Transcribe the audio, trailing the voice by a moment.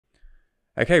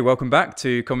Okay, welcome back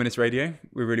to Communist Radio.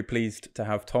 We're really pleased to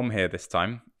have Tom here this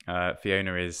time.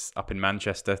 Fiona is up in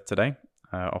Manchester today,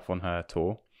 off on her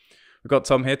tour. We've got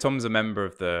Tom here. Tom's a member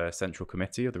of the Central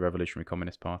Committee of the Revolutionary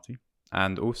Communist Party,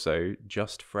 and also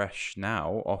just fresh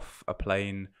now off a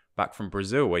plane back from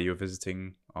Brazil, where you're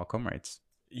visiting our comrades.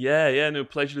 No,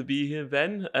 pleasure to be here,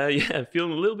 Ben.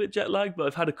 Feeling a little bit jet lagged, but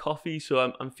I've had a coffee,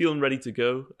 so I'm feeling ready to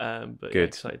go. Good. Yeah,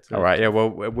 excited. All right. Yeah. Well,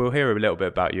 we'll hear a little bit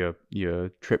about your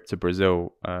trip to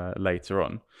Brazil later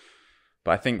on,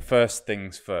 but I think first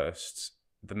things first.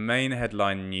 The main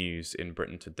headline news in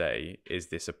Britain today is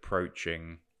this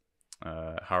approaching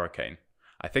hurricane.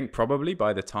 I think probably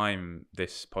by the time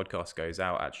this podcast goes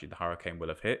out, actually the hurricane will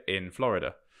have hit in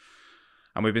Florida.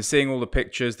 And we've been seeing all the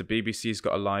pictures. The BBC's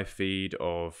got a live feed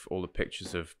of all the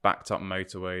pictures of backed up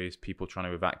motorways, people trying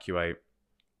to evacuate.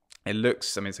 It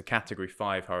looks, it's a Category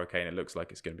 5 hurricane. It looks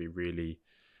like it's going to be really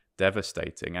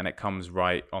devastating. And it comes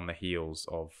right on the heels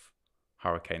of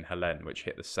Hurricane Helene, which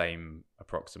hit the same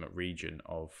approximate region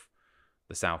of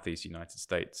the southeast United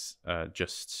States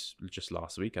just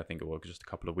last week, I think it was, just a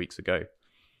couple of weeks ago.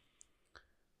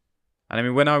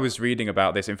 And when I was reading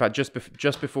about this, in fact,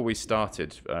 just before we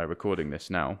started recording this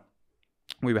now,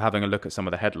 we were having a look at some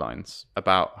of the headlines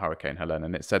about Hurricane Helene,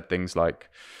 and it said things like,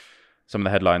 some of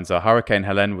the headlines are, Hurricane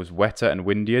Helene was wetter and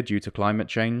windier due to climate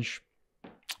change.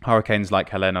 Hurricanes like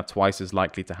Helene are twice as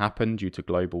likely to happen due to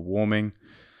global warming.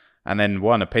 And then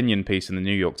one opinion piece in the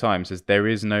New York Times says, there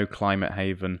is no climate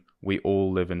haven. We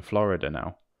all live in Florida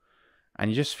now.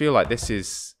 And you just feel like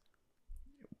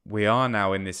we are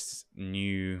now in this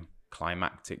new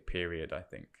climactic period. I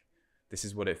think this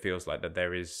is what it feels like, that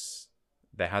there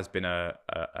has been a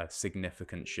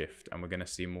significant shift, and we're going to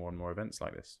see more and more events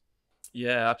like this.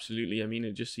 Yeah, absolutely.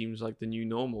 It just seems like the new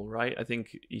normal, right? I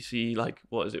think you see, like,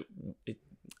 what is it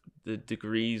the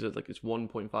degrees of, like, it's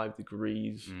 1.5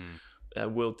 degrees.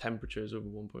 World temperature is over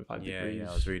 1.5 degrees. Yeah,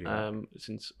 I was reading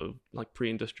since like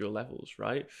pre-industrial levels,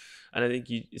 right? And I think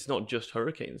it's not just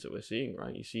hurricanes that we're seeing,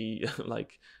 right? You see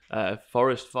like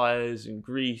forest fires in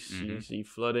Greece, you see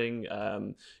flooding,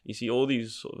 you see all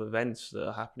these sort of events that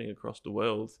are happening across the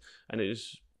world, and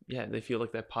they feel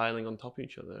like they're piling on top of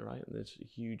each other, right? And there's a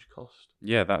huge cost.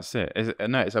 Yeah, that's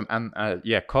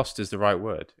it. Cost is the right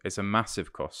word. It's a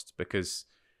massive cost, because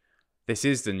this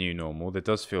is the new normal. There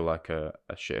does feel like a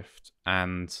shift,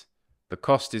 and the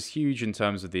cost is huge in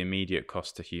terms of the immediate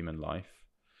cost to human life,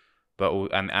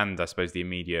 and I suppose the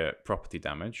immediate property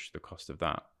damage, the cost of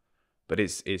that. But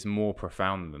it's more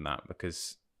profound than that,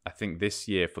 because I think this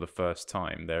year, for the first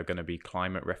time, there are going to be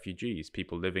climate refugees,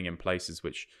 people living in places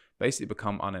which basically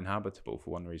become uninhabitable for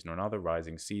one reason or another,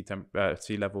 rising sea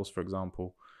levels, for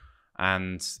example,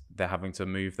 and they're having to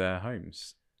move their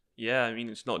homes. Yeah,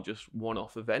 it's not just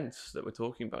one-off events that we're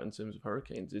talking about in terms of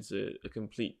hurricanes. It's a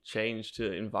complete change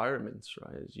to environments,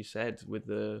 right? As you said, with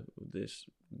this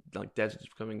like deserts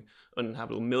becoming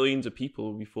uninhabitable, millions of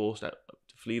people will be forced out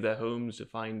to flee their homes to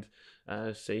find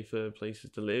safer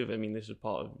places to live. This is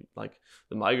part of like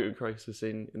the migrant crisis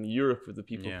in Europe, with the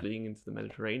people fleeing into the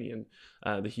Mediterranean.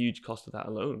 The huge cost of that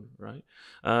alone, right?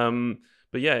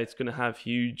 But yeah, it's going to have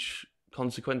huge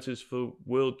consequences for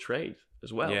world trade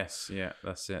as well. Yes, yeah,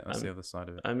 that's it. That's the other side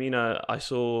of it. I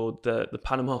saw the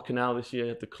Panama Canal this year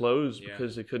had to close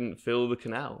because they couldn't fill the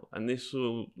canal, and this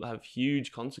will have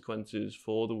huge consequences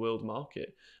for the world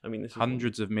market. This is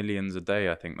hundreds of millions a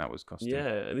day, I think that was costing.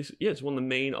 It's one of the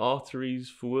main arteries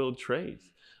for world trade.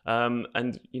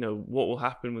 And what will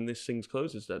happen when this thing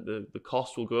closes, that the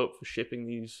cost will go up for shipping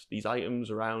these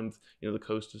items around the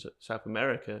coast of South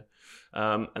America,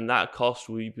 and that cost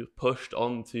will be pushed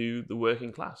onto the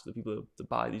working class, the people that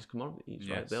buy these commodities.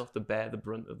 Right, they'll have to bear the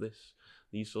brunt of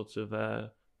these sorts of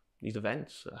these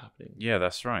events that are happening. Yeah,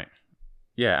 that's right.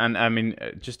 Yeah, and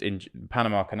just in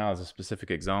Panama Canal is a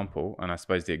specific example, and I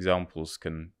suppose the examples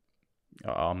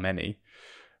are many.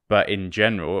 But in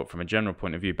general, from a general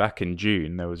point of view, back in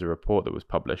June, there was a report that was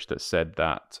published that said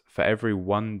that for every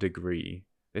 1 degree,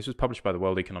 this was published by the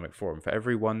World Economic Forum, for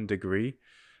every 1 degree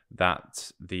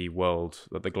that the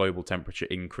global temperature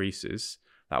increases,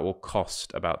 that will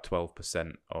cost about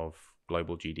 12% of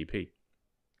global GDP.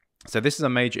 So this is a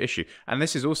major issue. And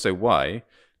this is also why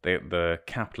the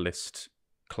capitalist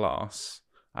class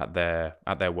at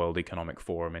their World Economic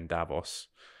Forum in Davos,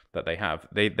 that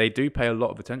they do pay a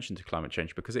lot of attention to climate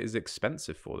change, because it is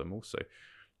expensive for them also.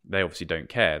 They obviously don't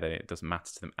care. It doesn't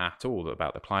matter to them at all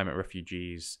about the climate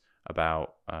refugees,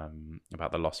 about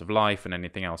the loss of life and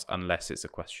anything else, unless it's a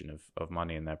question of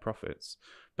money and their profits.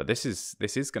 But this is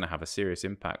going to have a serious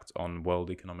impact on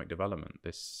world economic development,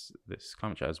 this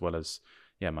climate change, as well as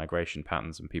migration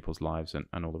patterns and people's lives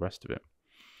and all the rest of it.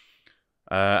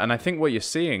 And I think what you're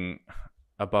seeing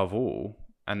above all,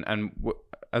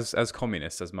 as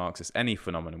communists, as Marxists, any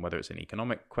phenomenon, whether it's an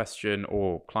economic question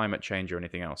or climate change or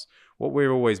anything else, what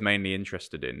we're always mainly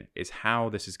interested in is how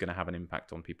this is going to have an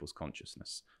impact on people's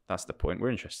consciousness. That's the point. We're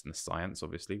interested in the science,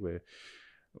 obviously.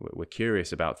 We're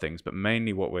curious about things, but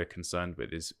mainly what we're concerned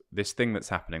with is this thing that's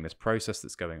happening, this process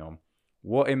that's going on.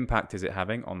 What impact is it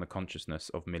having on the consciousness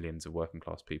of millions of working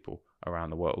class people around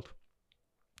the world?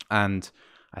 And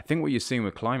I think what you're seeing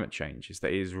with climate change is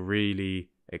that it is really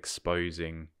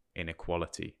exposing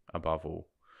inequality above all.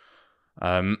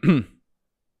 I'd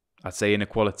say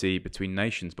inequality between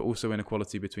nations, but also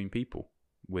inequality between people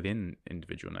within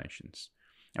individual nations.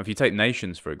 If you take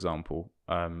nations, for example,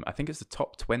 I think it's the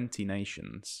top 20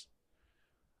 nations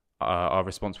are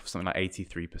responsible for something like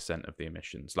 83% of the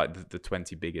emissions. Like the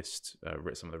 20 biggest,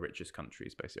 some of the richest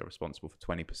countries basically are responsible for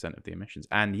 20% of the emissions.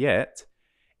 And yet,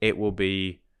 it will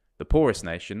be the poorest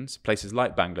nations, places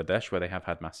like Bangladesh, where they have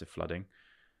had massive flooding,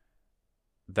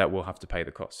 that will have to pay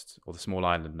the cost, or the small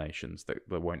island nations that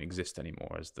won't exist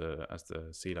anymore as the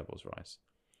sea levels rise.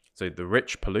 So the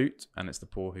rich pollute, and it's the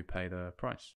poor who pay the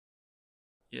price.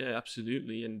 Yeah,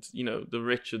 absolutely. And, the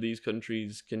rich of these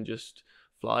countries can just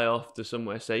fly off to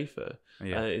somewhere safer.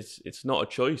 Yeah. It's not a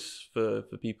choice for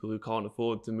people who can't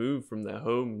afford to move from their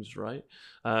homes, right?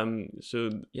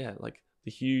 Like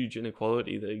the huge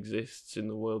inequality that exists in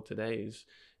the world today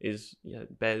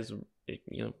bears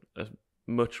a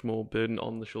much more burden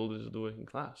on the shoulders of the working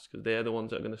class, because they're the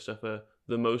ones that are going to suffer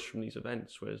the most from these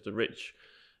events, whereas the rich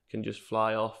can just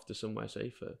fly off to somewhere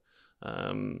safer.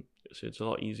 So it's a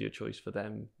lot easier choice for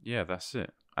them. Yeah, that's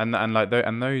it.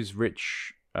 And those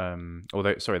rich,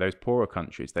 those poorer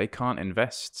countries, they can't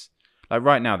invest. Like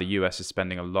right now, the US is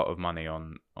spending a lot of money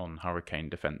on hurricane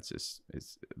defenses.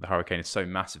 The hurricane is so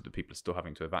massive that people are still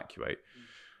having to evacuate.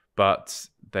 But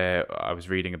I was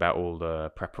reading about all the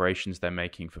preparations they're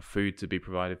making for food to be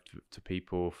provided to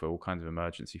people, for all kinds of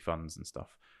emergency funds and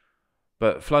stuff.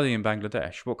 But flooding in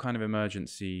Bangladesh, what kind of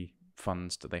emergency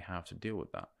funds do they have to deal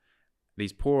with that?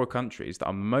 These poorer countries that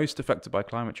are most affected by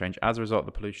climate change as a result of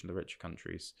the pollution of the richer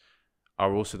countries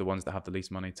are also the ones that have the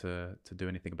least money to do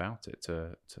anything about it,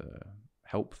 to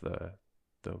help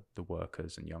the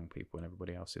workers and young people and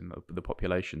everybody else in the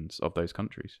populations of those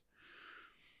countries.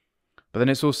 But then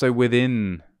it's also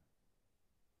within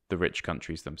the rich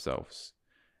countries themselves.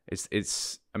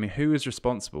 Who is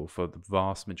responsible for the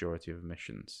vast majority of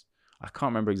emissions? I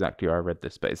can't remember exactly where I read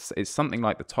this, but it's something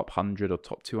like the top 100 or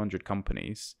top 200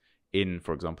 companies in,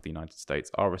 for example, the United States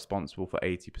are responsible for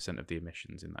 80% of the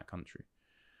emissions in that country.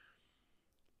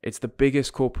 It's the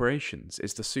biggest corporations,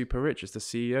 it's the super rich, it's the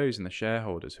CEOs and the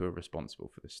shareholders who are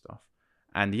responsible for this stuff.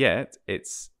 And yet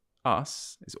it's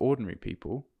us, it's ordinary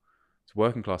people, it's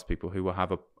working class people who will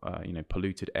have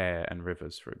polluted air and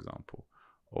rivers, for example,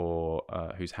 or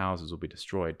whose houses will be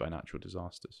destroyed by natural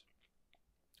disasters.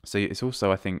 So it's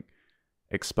also, I think,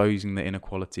 exposing the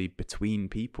inequality between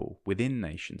people, within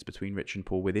nations, between rich and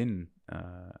poor, within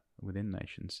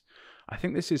nations. I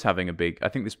think this is having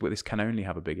this can only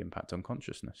have a big impact on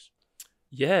consciousness.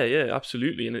 Yeah,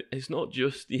 absolutely. And it's not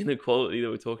just the inequality that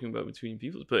we're talking about between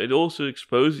peoples, but it also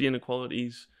exposes the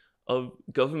inequalities of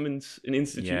governments and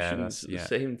institutions at the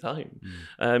same time.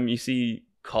 You see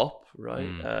COP,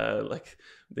 right? Like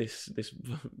this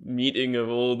meeting of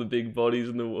all the big bodies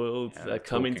in the world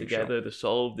coming together to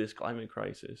solve this climate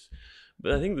crisis.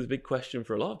 But I think the big question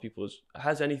for a lot of people is,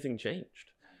 has anything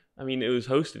changed? I mean, it was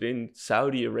hosted in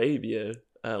Saudi Arabia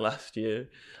last year.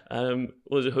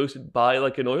 Was it hosted by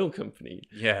like an oil company?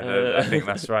 Yeah, I think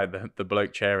that's right. The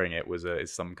bloke chairing it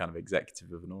is some kind of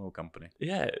executive of an oil company.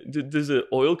 Yeah. Does an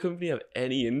oil company have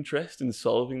any interest in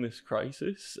solving this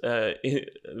crisis that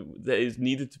is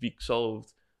needed to be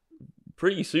solved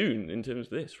pretty soon in terms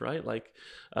of this, right? Like,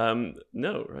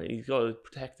 no, right? He's got to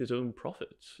protect his own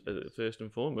profits first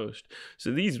and foremost.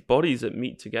 So these bodies that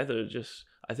meet together just,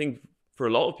 I think, for a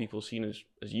lot of people, seen as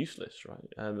useless,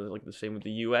 right? And like the same with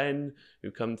the UN, who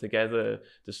come together.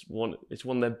 It's one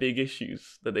of their big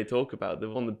issues that they talk about. They're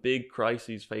one of the big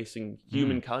crises facing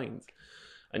humankind.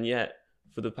 And yet,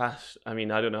 for the past, I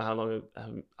don't know how long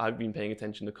I've been paying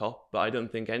attention to COP, but I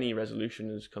don't think any resolution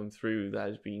has come through that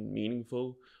has been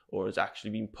meaningful or has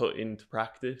actually been put into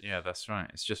practice. Yeah, that's right.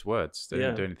 It's just words. They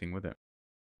don't do anything with it.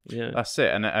 Yeah, that's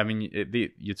it. And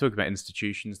you're talking about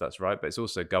institutions, that's right, but it's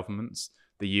also governments.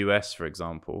 The US, for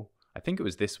example, I think it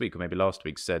was this week or maybe last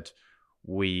week, said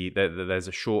there's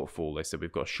a shortfall. They said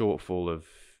we've got a shortfall of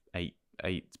 $8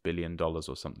 billion or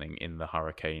something in the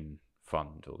hurricane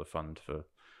fund, or the fund for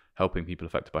helping people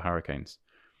affected by hurricanes.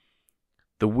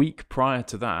 The week prior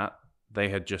to that, they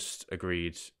had just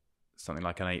agreed something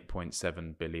like an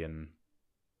 $8.7 billion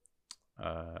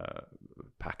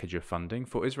package of funding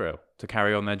for Israel to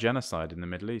carry on their genocide in the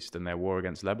Middle East and their war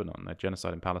against Lebanon, their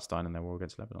genocide in Palestine and their war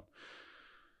against Lebanon.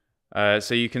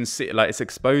 So you can see, like, it's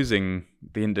exposing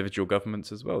the individual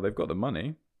governments as well. They've got the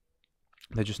money.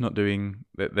 They're just not doing.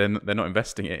 They're not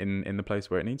investing it in the place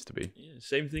where it needs to be. Yeah,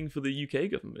 same thing for the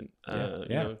UK government. Yeah.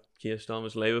 You know, Keir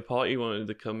Starmer's Labour Party wanted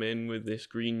to come in with this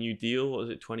Green New Deal. What was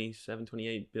it,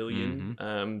 28 billion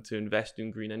to invest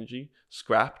in green energy?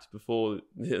 Scrapped before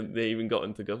they even got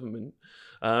into government.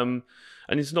 And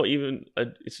it's not even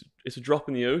it's a drop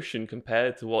in the ocean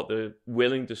compared to what they're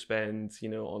willing to spend, you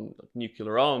know, on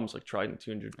nuclear arms, like Trident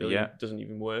 200 billion. Doesn't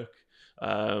even work.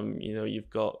 You know,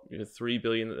 you've got 3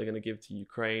 billion that they're going to give to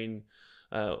Ukraine.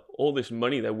 All this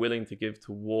money they're willing to give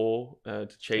to war to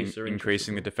chase their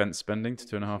increasing the defense spending to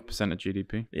 2.5% of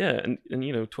GDP. Yeah, and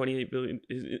you know, 28 billion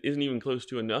isn't even close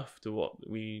to enough to what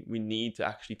we need to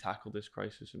actually tackle this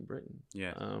crisis in Britain.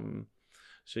 Yeah.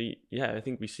 So yeah, I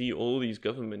think we see all these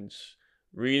governments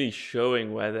really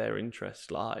showing where their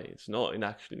interests lie. It's not in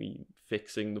actually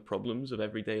fixing the problems of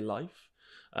everyday life.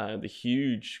 The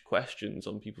huge questions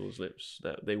on people's lips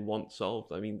that they want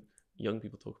solved. I mean, young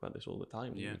people talk about this all the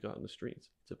time when you go out in the streets.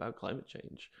 It's about climate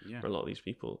change for a lot of these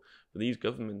people. But these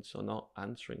governments are not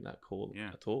answering that call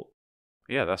at all.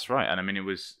 Yeah, that's right. And I mean, it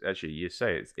was actually, you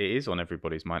say it is on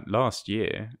everybody's mind. Last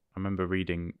year, I remember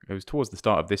reading, it was towards the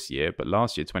start of this year, but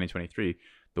last year, 2023,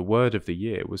 the word of the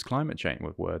year was climate change,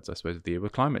 with words, I suppose, of the year were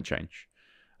climate change.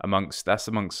 Amongst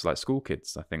like school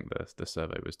kids, I think the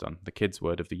survey was done. The kids'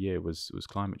 word of the year was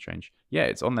climate change. Yeah,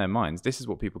 it's on their minds. This is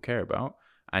what people care about,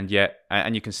 and yet,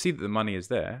 and you can see that the money is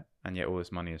there, and yet all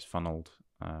this money is funneled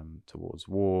towards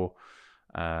war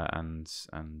and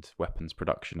weapons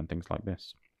production and things like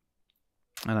this.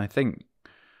 And I think,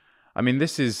 I mean,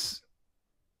 this is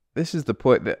the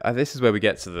point that this is where we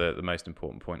get to the most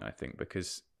important point, I think,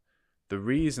 because the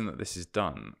reason that this is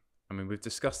done. I mean, we've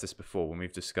discussed this before when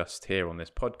we've discussed here on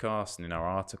this podcast and in our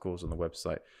articles on the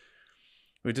website.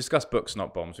 We've discussed books,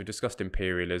 not bombs. We've discussed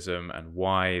imperialism and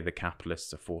why the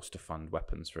capitalists are forced to fund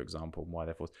weapons, for example, and why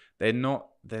they're forced.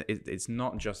 It's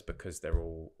not just because they're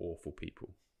all awful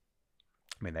people.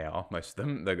 I mean, they are, most of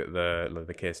them,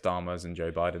 the Keir Starmers and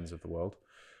Joe Bidens of the world,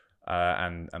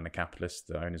 and the capitalists,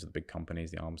 the owners of the big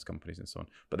companies, the arms companies and so on.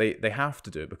 But they have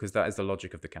to do it because that is the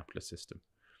logic of the capitalist system.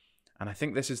 And I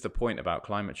think this is the point about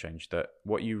climate change, that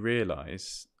what you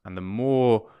realize, and the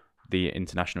more the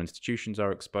international institutions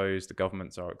are exposed, the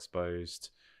governments are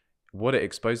exposed, what it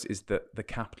exposes is that the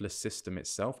capitalist system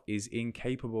itself is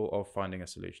incapable of finding a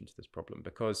solution to this problem,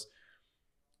 because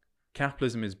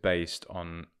capitalism is based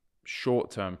on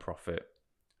short-term profit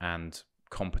and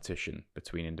competition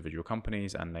between individual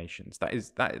companies and nations.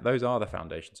 Those are the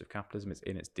foundations of capitalism. It's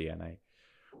in its DNA.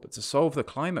 But to solve the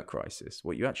climate crisis,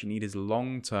 what you actually need is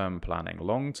long-term planning,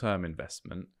 long-term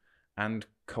investment, and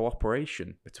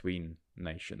cooperation between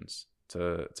nations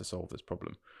to solve this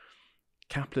problem.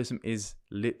 Capitalism is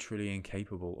literally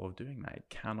incapable of doing that. It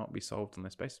cannot be solved on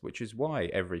this basis, which is why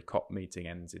every COP meeting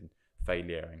ends in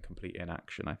failure and complete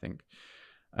inaction, I think.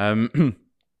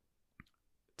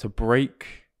 To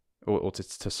break or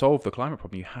to solve the climate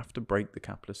problem, you have to break the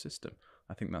capitalist system.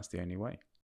 I think that's the only way.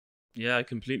 Yeah, I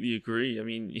completely agree. I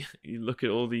mean, you look at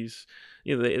all these,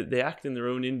 you know, they act in their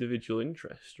own individual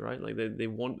interest, right? Like they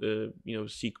want to, you know,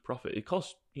 seek profit. It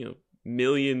costs, you know,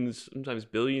 millions, sometimes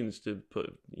billions to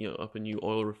put, you know, up a new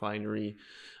oil refinery.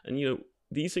 And, you know,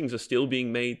 these things are still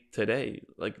being made today.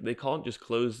 Like they can't just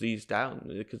close these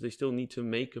down because they still need to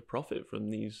make a profit from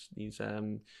these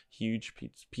huge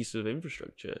pieces of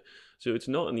infrastructure. So it's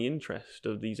not in the interest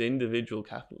of these individual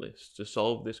capitalists to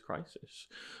solve this crisis,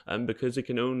 because they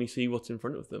can only see what's in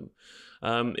front of them.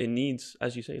 It needs,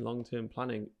 as you say, long-term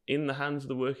planning in the hands of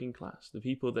the working class, the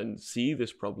people that see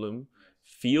this problem,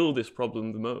 feel this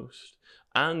problem the most,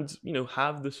 and, you know,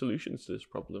 have the solutions to this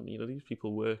problem. You know, these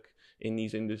people work in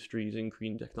these industries, in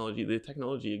green technology. The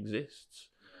technology exists,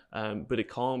 but it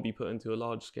can't be put into a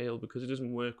large scale because it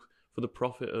doesn't work for the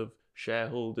profit of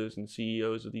shareholders and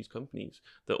CEOs of these companies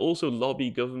that also lobby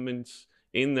governments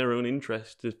in their own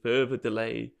interest to further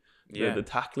delay the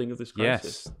tackling of this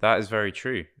crisis. Yes, that is very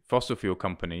true. Fossil fuel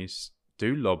companies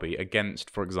do lobby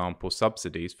against, for example,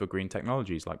 subsidies for green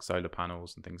technologies like solar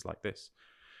panels and things like this.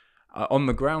 On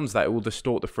the grounds that it will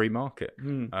distort the free market.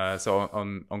 So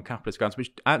on capitalist grounds,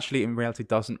 which actually in reality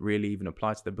doesn't really even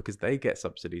apply to them because they get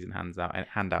subsidies and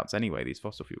handouts anyway, these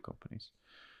fossil fuel companies.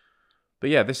 But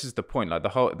yeah, this is the point. Like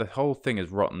the whole thing is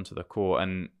rotten to the core.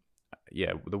 And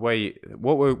yeah, the way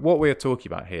what we're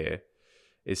talking about here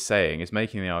is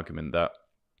making the argument that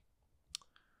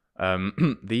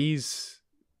these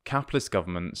capitalist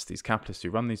governments, these capitalists who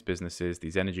run these businesses,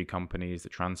 these energy companies, the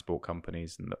transport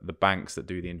companies, and the banks that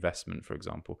do the investment, for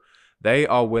example, they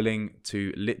are willing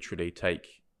to literally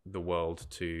take the world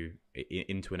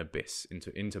into an abyss,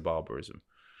 into barbarism,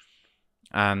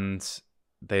 and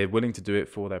they're willing to do it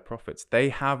for their profits.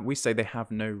 We say they have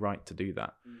no right to do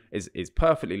that. Is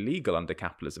perfectly legal under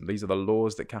capitalism. These are the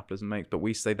laws that capitalism makes, but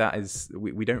we say that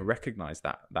we don't recognize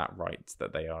that right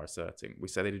that they are asserting. We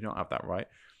say they do not have that right,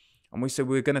 and we say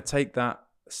we're going to take that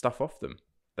stuff off them.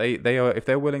 They are, if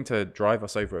they're willing to drive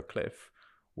us over a cliff,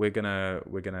 we're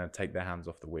gonna take their hands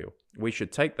off the wheel. We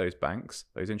should take those banks,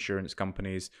 those insurance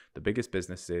companies, the biggest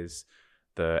businesses,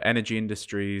 the energy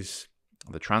industries,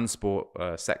 the transport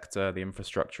sector, the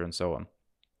infrastructure, and so on.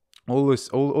 All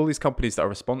these companies that are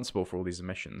responsible for all these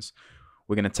emissions,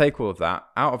 we're going to take all of that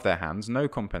out of their hands, no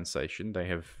compensation.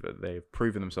 They've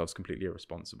proven themselves completely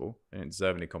irresponsible and don't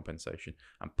deserve any compensation,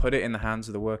 and put it in the hands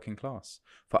of the working class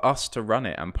for us to run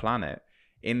it and plan it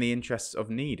in the interests of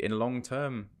need, in a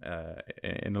long-term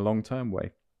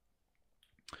way.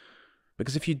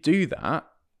 Because if you do that,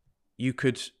 you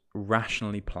could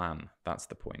rationally plan. That's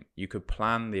the point. You could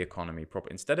plan the economy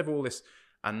properly instead of all this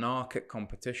anarchic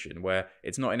competition where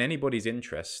it's not in anybody's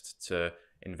interest to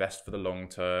invest for the long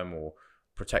term or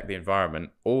protect the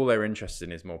environment. All they're interested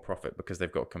in is more profit because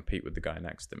they've got to compete with the guy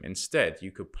next to them. Instead,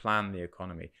 you could plan the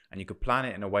economy, and you could plan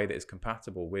it in a way that is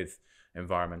compatible with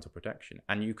environmental protection.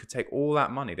 And you could take all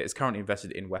that money that is currently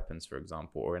invested in weapons, for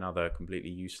example, or in other completely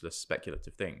useless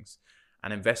speculative things,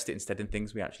 and invest it instead in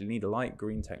things we actually need, like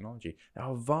green technology. There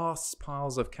are vast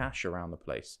piles of cash around the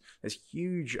place. There's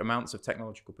huge amounts of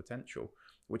technological potential,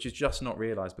 which is just not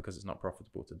realized because it's not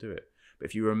profitable to do it. But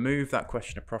if you remove that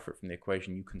question of profit from the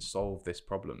equation, you can solve this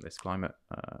problem, this climate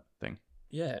thing.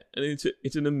 Yeah, and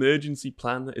it's an emergency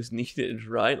plan that is needed,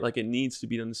 right? Like, it needs to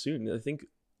be done soon. I think,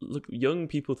 look, young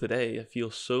people today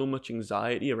feel so much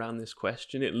anxiety around this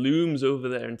question. It looms over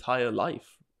their entire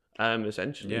life.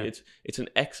 Essentially, Yeah. it's an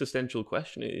existential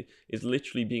question. It is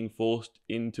literally being forced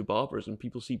into barbarism.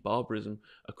 People see barbarism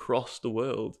across the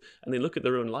world, and they look at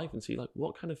their own life and see, like,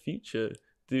 what kind of future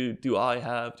do I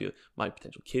have? Do my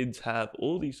potential kids have?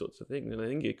 All these sorts of things, and I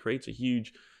think it creates a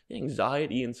huge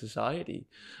anxiety in society.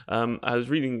 I was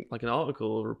reading like an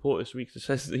article or report this week that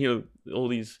says, all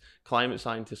these climate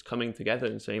scientists coming together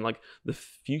and saying, like, the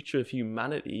future of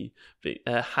humanity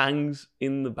hangs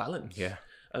in the balance. Yeah.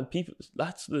 And people,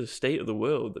 that's the state of the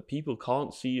world, that people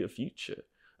can't see a future,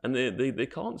 and they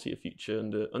can't see a future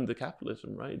under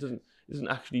capitalism, right? It doesn't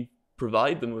actually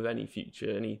provide them with any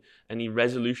future, any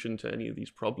resolution to any of these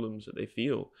problems that they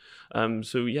feel.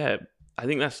 So yeah, I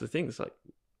think that's the thing. It's like,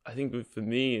 I think for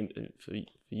me and for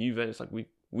you, Ben, it's like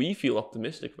we feel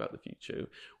optimistic about the future.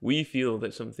 We feel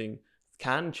that something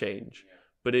can change,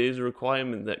 but it is a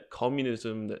requirement that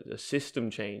communism, that a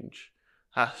system change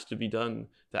has to be done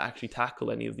to actually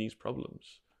tackle any of these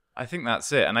problems. I think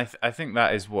that's it, and I think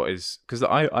that is what is, because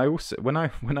I also when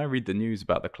I read the news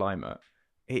about the climate,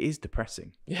 it is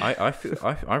depressing. Yeah.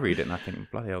 I read it and I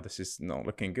think, bloody hell, this is not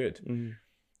looking good. Mm.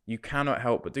 You cannot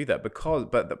help but do that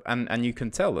and you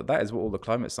can tell that is what all the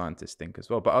climate scientists think as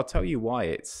well. But I'll tell you why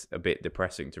it's a bit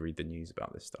depressing to read the news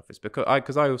about this stuff. It's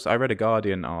because I read a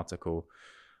Guardian article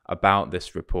about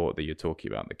this report that you're talking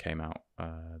about that came out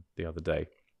the other day.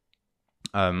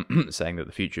 Saying that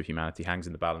the future of humanity hangs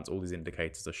in the balance. All these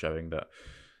indicators are showing that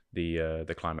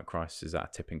the climate crisis is at a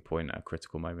tipping point, at a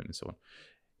critical moment, and so on.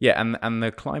 Yeah, and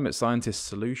the climate scientists'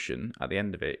 solution at the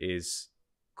end of it is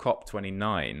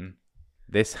COP29.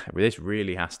 This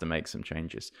really has to make some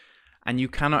changes, and you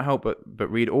cannot help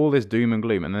but read all this doom and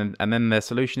gloom, and then their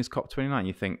solution is COP29.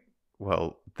 You think,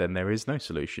 well, then there is no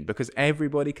solution, because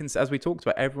everybody can, as we talked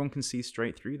about, everyone can see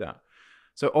straight through that.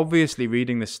 So obviously,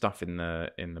 reading this stuff in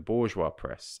the bourgeois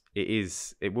press,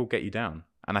 it will get you down.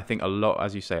 And I think a lot,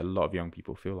 as you say, a lot of young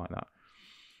people feel like that.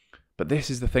 But this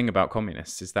is the thing about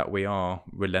communists, is that we are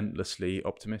relentlessly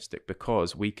optimistic,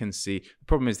 because we can see. The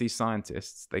problem is, these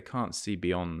scientists, they can't see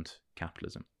beyond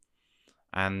capitalism.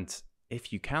 And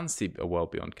if you can see a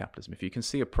world beyond capitalism, if you can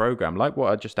see a program like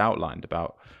what I just outlined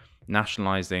about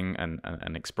nationalizing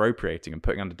and expropriating and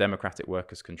putting under democratic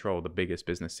workers' control the biggest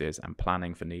businesses and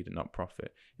planning for need and not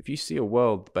profit. If you see a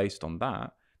world based on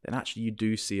that, then actually you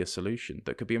do see a solution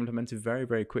that could be implemented very,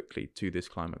 very quickly to this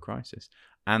climate crisis.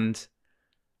 And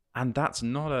that's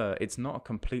it's not a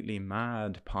completely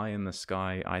mad pie in the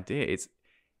sky idea.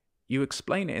 You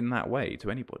explain it in that way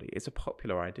to anybody. It's a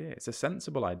popular idea. It's a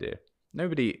sensible idea.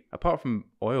 Nobody, apart from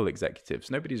oil executives,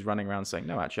 nobody's running around saying,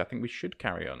 no, actually, I think we should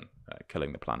carry on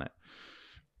killing the planet.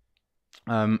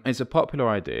 It's a popular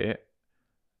idea.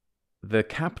 The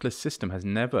capitalist system has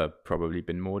never probably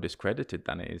been more discredited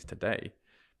than it is today,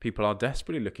 People are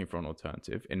desperately looking for an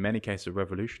alternative, in many cases a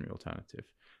revolutionary alternative.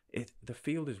 The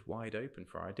field is wide open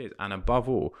for ideas. And above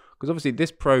all, because obviously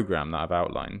this program that I've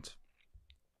outlined,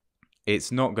 it's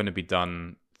not going to be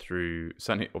done through,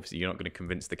 certainly, obviously you're not going to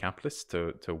convince the capitalists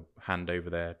to hand over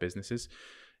their businesses.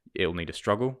 It'll need a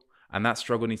struggle. And that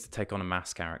struggle needs to take on a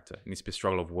mass character. It needs to be a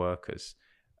struggle of workers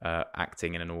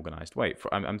acting in an organized way.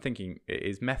 I'm thinking it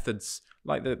is methods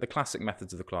like the classic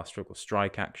methods of the class struggle: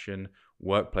 strike action,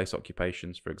 workplace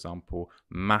occupations, for example,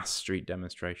 mass street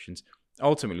demonstrations,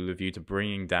 ultimately with a view to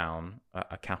bringing down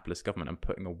a capitalist government and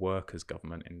putting a workers'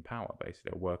 government in power,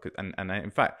 basically. And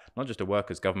in fact, not just a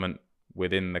workers' government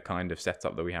within the kind of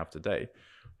setup that we have today,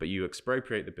 but you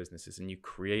expropriate the businesses and you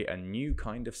create a new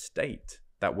kind of state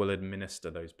that will administer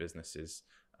those businesses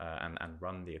and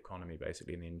run the economy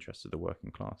basically in the interest of the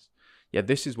working class. Yeah,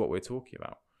 this is what we're talking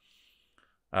about.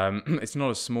 It's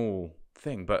not a small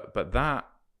thing, but that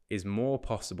is more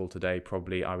possible today,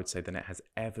 probably, I would say, than it has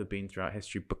ever been throughout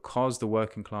history, because the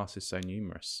working class is so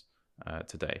numerous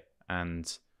today,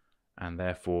 and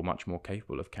therefore much more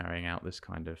capable of carrying out this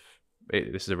kind of.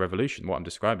 This is a revolution. What I'm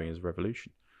describing is a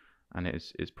revolution, and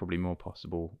it's probably more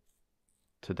possible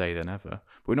today than ever.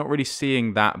 But we're not really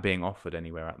seeing that being offered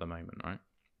anywhere at the moment, right?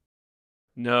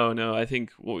 No. I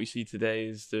think what we see today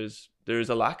is there is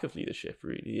a lack of leadership,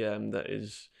 really,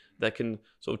 that can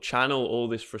sort of channel all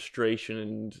this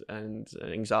frustration and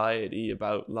anxiety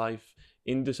about life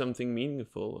into something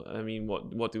meaningful. I mean,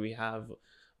 what do we have?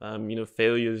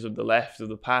 Failures of the left of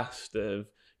the past have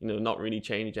not really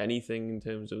changed anything in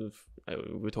terms of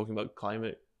we're talking about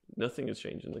climate. Nothing has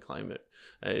changed in the climate.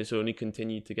 It's only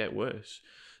continued to get worse.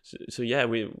 So yeah,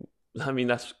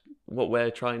 that's what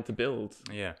we're trying to build.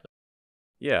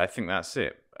 Yeah, I think that's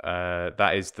it.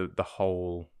 That is the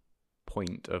whole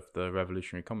point of the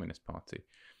Revolutionary Communist Party,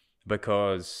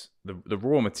 because the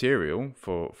raw material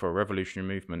for a revolutionary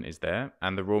movement is there,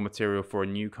 and the raw material for a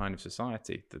new kind of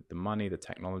society, the money, the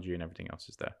technology, and everything else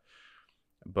is there.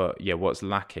 But yeah, what's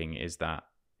lacking is that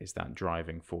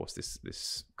driving force,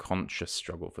 this conscious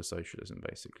struggle for socialism,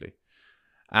 basically.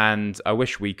 And I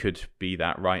wish we could be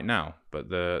that right now, but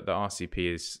the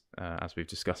RCP is, as we've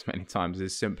discussed many times,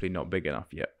 is simply not big enough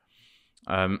yet.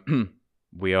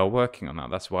 We are working on that.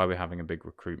 That's why we're having a big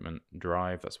recruitment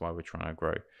drive. That's why we're trying to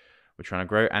grow. We're trying to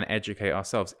grow and educate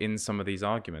ourselves in some of these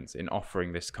arguments, in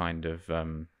offering this kind of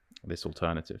this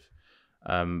alternative.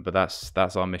 But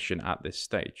that's our mission at this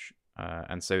stage.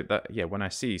 And so that, yeah, when I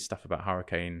see stuff about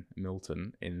Hurricane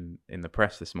Milton in the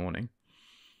press this morning,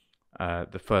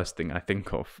 the first thing I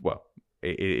think of, well,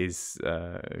 it is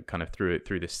kind of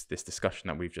through this discussion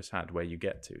that we've just had, where you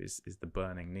get to is the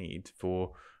burning need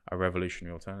for a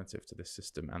revolutionary alternative to this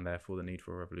system, and therefore the need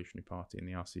for a revolutionary party in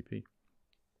the RCP.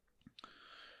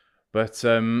 But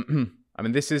I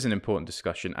mean, this is an important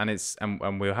discussion, and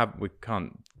we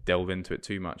can't delve into it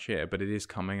too much here, but it is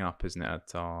coming up, isn't it,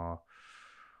 at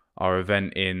our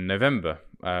event in November.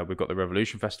 We've got the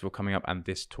Revolution Festival coming up, and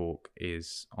this talk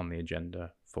is on the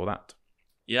agenda for that.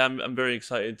 Yeah, I'm very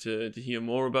excited to hear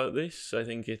more about this. I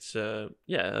think it's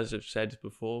as I've said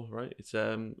before, right? It's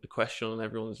a question on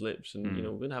everyone's lips, and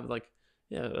we're gonna have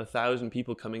 1,000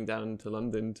 people coming down to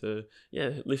London to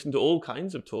listen to all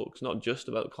kinds of talks, not just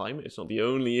about climate. It's not the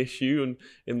only issue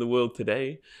in the world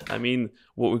today. I mean,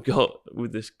 what we've got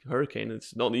with this hurricane,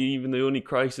 it's not even the only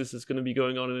crisis that's going to be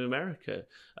going on in America.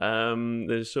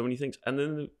 There's so many things, and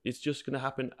then it's just going to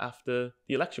happen after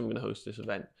the election. We're going to host this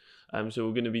event. So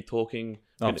we're going to be talking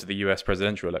after the US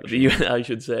presidential election. I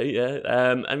should say, yeah.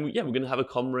 We're going to have a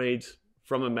comrade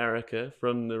from America,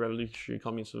 from the Revolutionary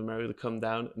Communists of America, to come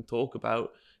down and talk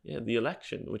about the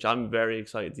election, which I'm very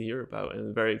excited to hear about,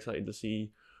 and very excited to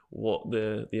see what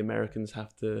the Americans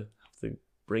have to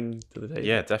bring to the table.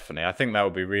 Yeah, definitely. I think that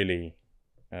would be really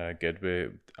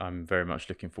good. I'm very much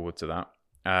looking forward to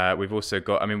that. We've also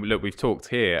got, look, we've talked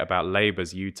here about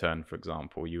Labour's U-turn, for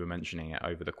example. You were mentioning it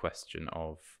over the question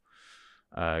of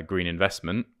green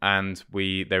investment, and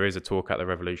there is a talk at the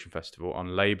Revolution Festival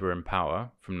on Labour in power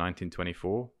from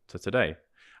 1924 to today,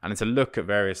 and it's a look at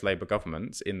various Labour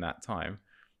governments in that time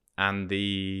and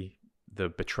the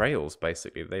betrayals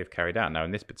basically that they've carried out. Now,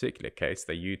 in this particular case,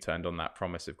 they U-turned on that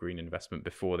promise of green investment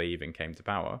before they even came to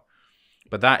power,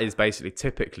 but that is basically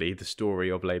typically the story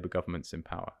of Labour governments in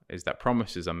power, is that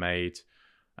promises are made,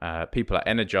 people are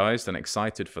energised and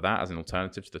excited for that as an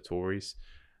alternative to the Tories,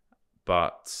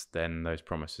 but then those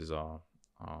promises are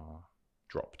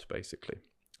dropped, basically.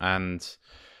 And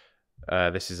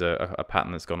this is a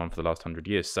pattern that's gone on for the last 100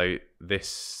 years. So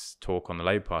this talk on the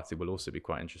Labour Party will also be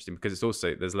quite interesting, because it's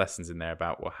also, there's lessons in there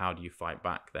about, well, how do you fight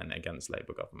back then against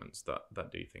Labour governments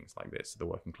that do things like this? The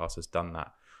working class has done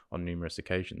that on numerous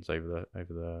occasions over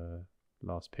the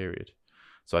last period.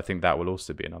 So I think that will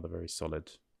also be another very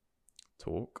solid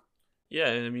talk. Yeah,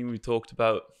 and I mean, we talked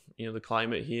about, you know, the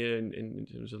climate here in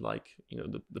terms of like, you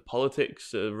know, the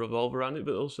politics revolve around it,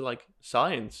 but also like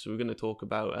science. We're going to talk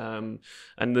about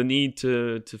and the need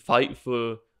to fight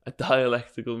for a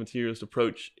dialectical materialist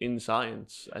approach in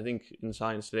science. I think in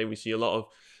science today we see a lot of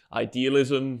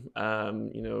idealism.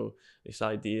 You know, this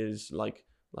idea is like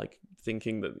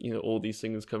thinking that, you know, all these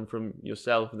things come from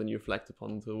yourself and then you reflect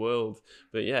upon the world.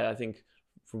 But yeah, I think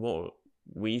from what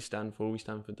we stand for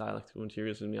dialectical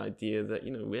materialism, the idea that,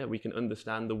 you know, yeah, we can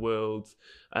understand the world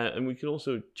and we can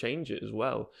also change it as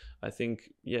well. I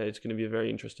think, yeah, it's going to be a very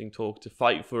interesting talk. To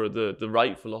fight for the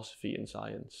right philosophy in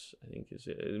science, I think, is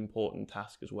an important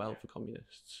task as well for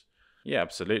communists. Yeah,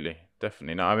 absolutely,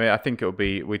 definitely. No, I mean, I think it'll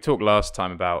be. We talked last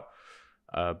time about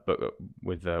book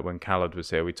with when Khaled was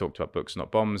here. We talked about books,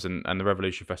 not bombs, and the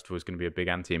Revolution Festival is going to be a big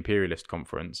anti-imperialist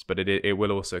conference, but it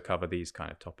will also cover these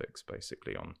kind of topics,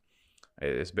 basically.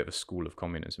 It's a bit of a school of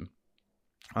communism.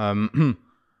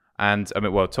 And I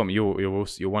mean, well, Tom, you're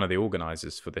one of the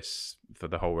organisers for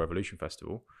the whole Revolution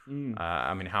Festival.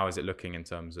 I mean, how is it looking in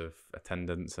terms of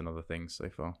attendance and other things so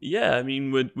far? Yeah, I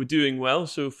mean, we're doing well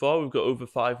so far. We've got over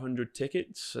 500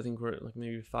 tickets. I think we're at like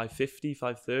maybe 550,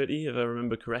 530, if I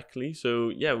remember correctly. So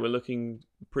yeah, we're looking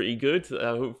pretty good.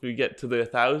 Hopefully we get to the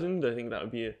 1,000. I think that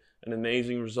would be an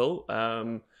amazing result.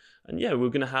 And yeah, we're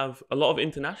going to have a lot of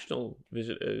international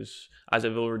visitors. As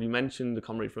I've already mentioned, the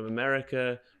comrade from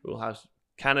America. We'll have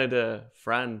Canada,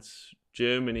 France,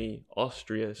 Germany,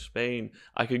 Austria, Spain.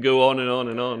 I could go on and on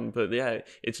and on. But yeah,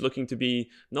 it's looking to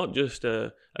be not just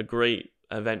a great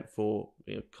event for,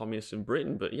 you know, communists in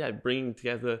Britain, but yeah, bringing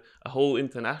together a whole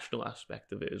international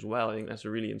aspect of it as well. I think that's a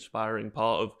really inspiring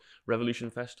part of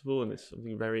Revolution Festival, and it's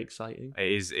something very exciting.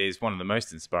 It is one of the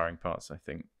most inspiring parts, I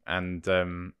think. And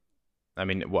I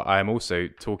mean, I am also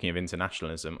talking of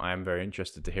internationalism. I am very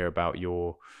interested to hear about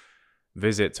your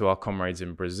visit to our comrades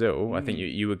in Brazil. I think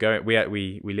you were going.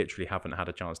 We literally haven't had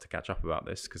a chance to catch up about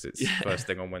this because it's first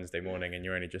thing on Wednesday morning, and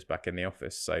you're only just back in the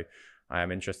office. So I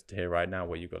am interested to hear right now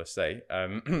what you've got to say,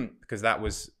 because that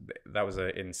was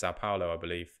in Sao Paulo, I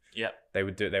believe. Yeah, they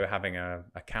were having a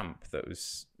camp that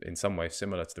was in some way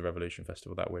similar to the Revolution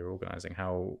Festival that we were organising.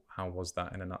 How was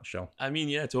that in a nutshell? I mean,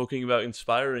 yeah, talking about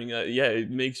inspiring, yeah,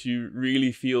 it makes you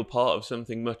really feel part of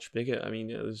something much bigger. I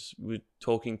mean, we're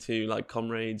talking to like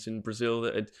comrades in Brazil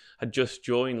that had just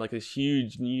joined, like this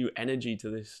huge new energy to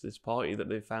this party that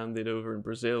they founded over in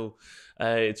Brazil.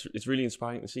 It's really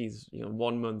inspiring to see, you know,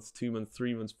 1 month, 2 months,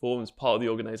 3 months, 4 months part of the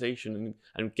organisation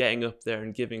and getting up there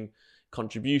and giving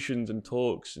contributions and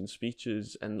talks and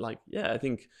speeches, and like, yeah, I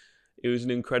think it was an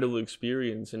incredible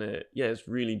experience, and it's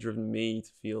really driven me to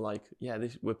feel like, yeah,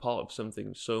 we're part of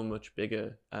something so much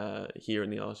bigger here in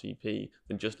the RCP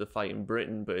than just the fight in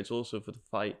Britain, but it's also for the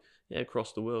fight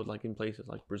across the world, like in places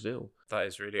like Brazil. That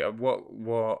is really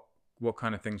what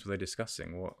kind of things were they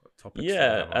discussing? What topics?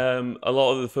 A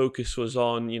lot of the focus was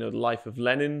on, you know, the life of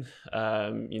Lenin,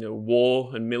 you know,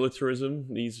 war and militarism,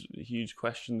 these huge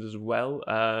questions as well,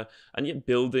 and yet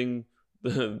building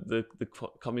the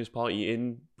Communist Party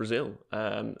in Brazil.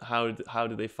 How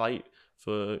do they fight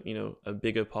for, you know, a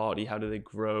bigger party? How do they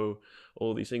grow?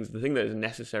 All these things. The thing that is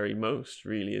necessary most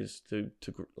really is to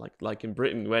like in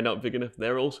Britain, we're not big enough.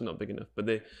 They're also not big enough, but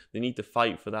they need to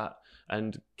fight for that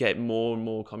and get more and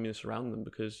more communists around them,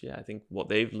 because I think what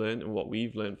they've learned and what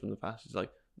we've learned from the past is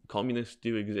like communists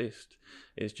do exist.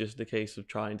 It's just a case of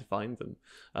trying to find them.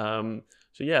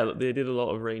 So yeah, they did a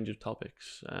lot of range of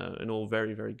topics, and all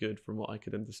very, very good from what I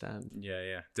could understand.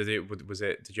 Yeah. Did you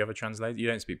have a translator? You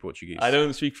don't speak Portuguese. I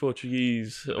don't speak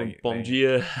Portuguese. Bom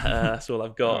dia. That's all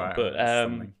I've got. Right, but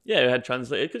I had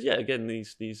translated because again,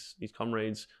 these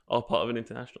comrades are part of an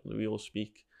international. We all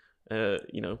speak,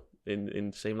 you know, in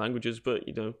the same languages, but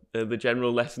you know, the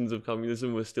general lessons of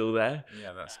communism were still there.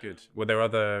 Yeah, that's good. Were there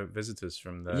other visitors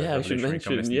from the I should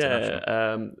mention,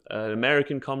 an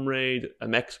American comrade, a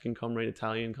Mexican comrade,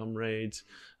 Italian comrade,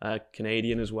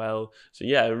 Canadian as well. So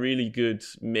a really good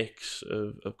mix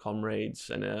of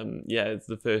comrades, and it's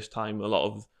the first time a lot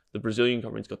of the Brazilian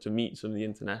comrades got to meet some of the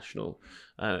international,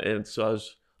 and so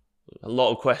a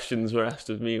lot of questions were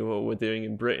asked of me what we're doing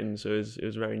in Britain. So it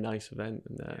was a very nice event.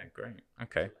 And, great.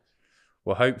 Okay.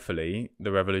 Well, hopefully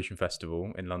the Revolution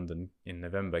Festival in London in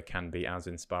November can be as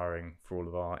inspiring for all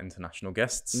of our international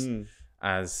guests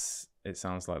as it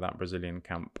sounds like that Brazilian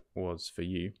camp was for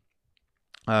you.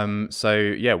 I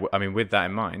mean, with that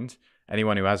in mind,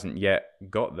 anyone who hasn't yet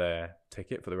got their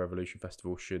ticket for the Revolution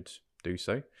Festival should do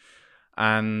so.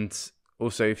 And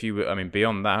also,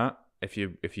 beyond that, if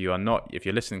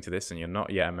you're listening to this and you're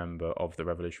not yet a member of the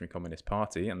Revolutionary Communist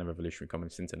Party and the Revolutionary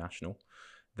Communist International,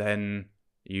 then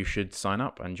you should sign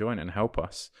up and join and help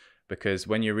us. Because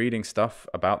when you're reading stuff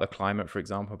about the climate, for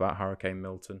example, about Hurricane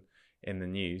Milton in the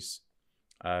news,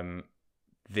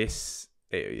 it's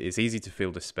easy to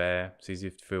feel despair. It's easy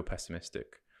to feel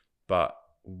pessimistic. But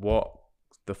what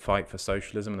the fight for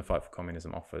socialism and the fight for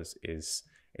communism offers is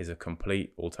a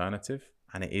complete alternative,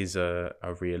 and it is a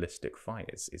realistic fight.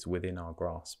 It's within our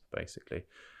grasp, basically.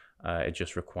 It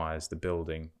just requires the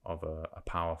building of a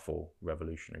powerful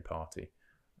revolutionary party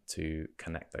to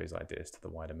connect those ideas to the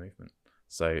wider movement.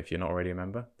 So if you're not already a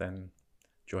member, then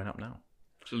join up now.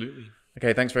 Absolutely.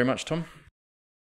 Okay, thanks very much, Tom.